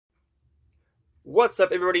What's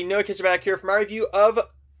up, everybody? Noah Kisser back here for my review of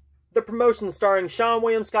The Promotion, starring Seann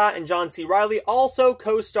William Scott and John C. Reilly, also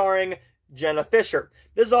co-starring Jenna Fischer.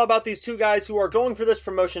 This is all about these two guys who are going for this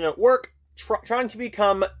promotion at work, trying to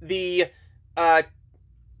become the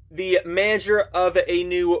manager of a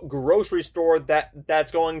new grocery store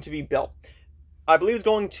that's going to be built. I believe it's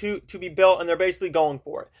going to be built, and they're basically going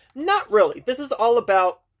for it. Not really. This is all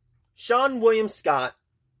about Seann William Scott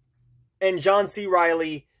and John C.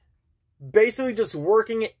 Reilly basically just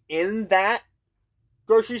working in that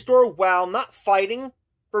grocery store while not fighting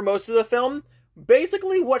for most of the film.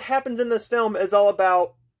 Basically, what happens in this film is all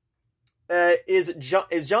about is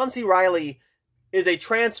John C. Reilly is a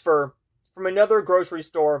transfer from another grocery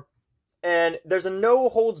store, and there's a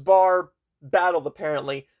no-holds-bar battle,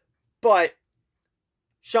 apparently, but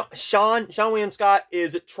Seann William Scott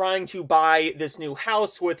is trying to buy this new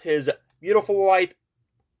house with his beautiful wife,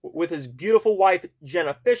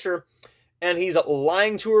 Jenna Fischer, and he's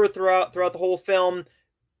lying to her throughout the whole film,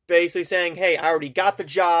 basically saying, hey, I already got the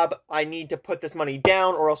job, I need to put this money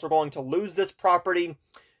down or else we're going to lose this property.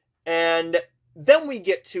 And then we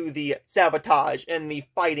get to the sabotage and the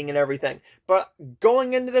fighting and everything. But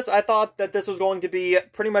going into this, I thought that this was going to be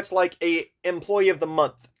pretty much like a Employee of the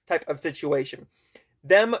Month type of situation.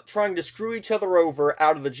 Them trying to screw each other over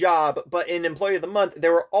out of the job, but in Employee of the Month, they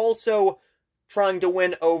were also trying to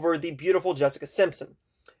win over the beautiful Jessica Simpson.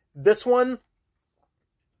 This one,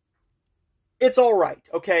 it's alright,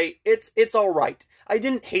 okay? It's alright. I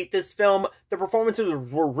didn't hate this film. The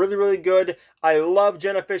performances were really, really good. I love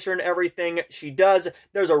Jenna Fischer and everything she does.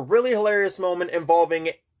 There's a really hilarious moment involving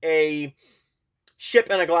a ship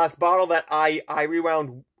in a glass bottle that I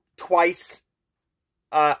rewound twice.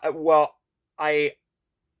 Well, I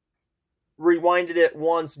rewinded it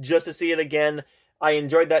once just to see it again. I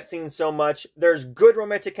enjoyed that scene so much. There's good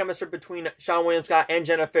romantic chemistry between Seann William Scott and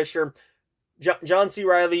Jenna Fischer. John C.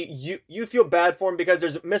 Reilly, you feel bad for him because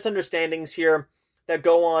there's misunderstandings here that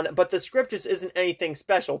go on, but the script just isn't anything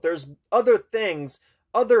special. There's other things,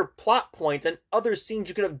 other plot points, and other scenes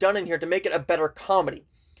you could have done in here to make it a better comedy.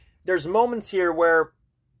 There's moments here where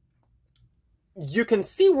you can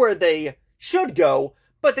see where they should go,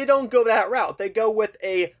 but they don't go that route. They go with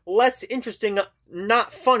a less interesting,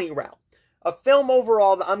 not funny route. A film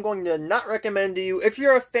overall that I'm going to not recommend to you. If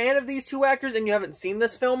you're a fan of these two actors and you haven't seen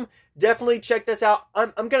this film, definitely check this out.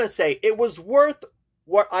 I'm going to say it was worth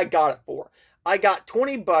what I got it for. I got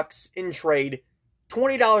 $20 in trade,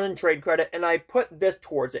 $20 in trade credit, and I put this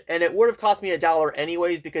towards it. And it would have cost me $1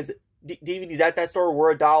 anyways because DVDs at that store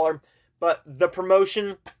were $1. But the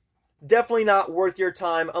promotion, definitely not worth your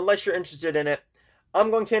time unless you're interested in it. I'm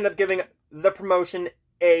going to end up giving The Promotion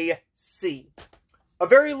a C. A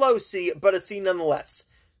very low C, but a C nonetheless.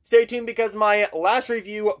 Stay tuned because my last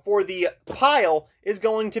review for the pile is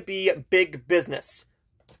going to be Big Business,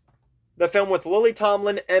 the film with Lily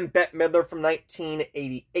Tomlin and Bette Midler from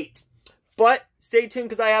 1988. But stay tuned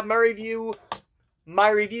because I have my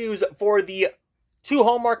reviews for the 2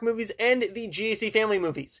 Hallmark movies and the GAC family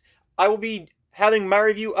movies. I will be having my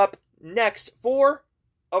review up next for,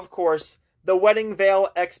 of course, The Wedding Veil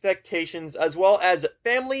Expectations, as well as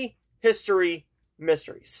Family History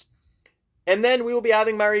Mysteries. And then we will be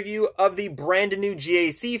having my review of the brand new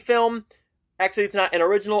GAC film. Actually, it's not an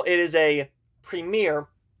original, it is a premiere.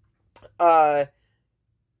 I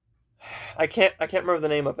can't remember the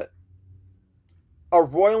name of it. A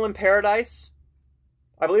Royal in Paradise.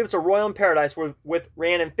 I believe it's A Royal in Paradise with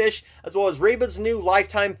Rhiannon Fish, as well as Reba's new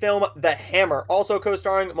Lifetime film, The Hammer, also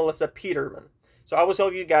co-starring Melissa Peterman. So I will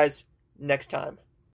see you guys next time.